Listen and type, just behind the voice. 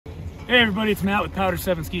Hey everybody, it's Matt with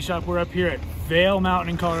Powder7 Ski Shop. We're up here at Vail Mountain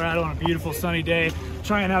in Colorado on a beautiful sunny day,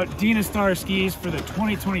 trying out Dynastar skis for the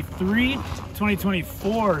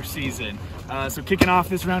 2023-2024 season. So kicking off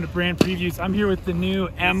this round of brand previews, I'm here with the new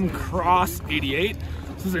M Cross 88.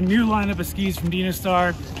 This is a new lineup of skis from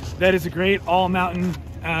Dynastar that is a great all-mountain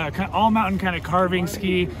kind of carving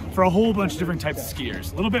ski for a whole bunch of different types of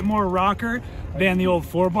skiers. A little bit more rocker than the old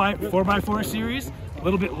 4x4 series. A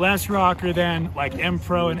little bit less rocker than like M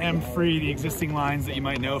Pro and M Free, the existing lines that you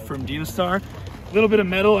might know from Dynastar. A little bit of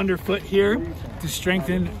metal underfoot here to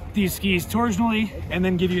strengthen these skis torsionally and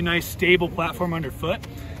then give you a nice stable platform underfoot.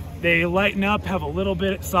 They lighten up, have a little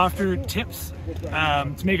bit softer tips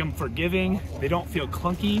to make them forgiving. They don't feel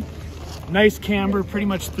clunky. Nice camber pretty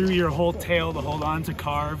much through your whole tail to hold on to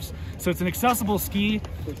carves. So it's an accessible ski,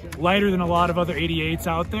 lighter than a lot of other 88s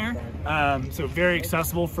out there. So very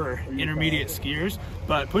accessible for intermediate skiers,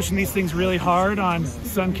 but pushing these things really hard on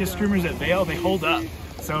sun-kissed groomers at Vail, they hold up.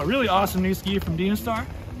 So a really awesome new ski from Dynastar,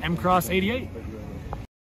 M Cross 88.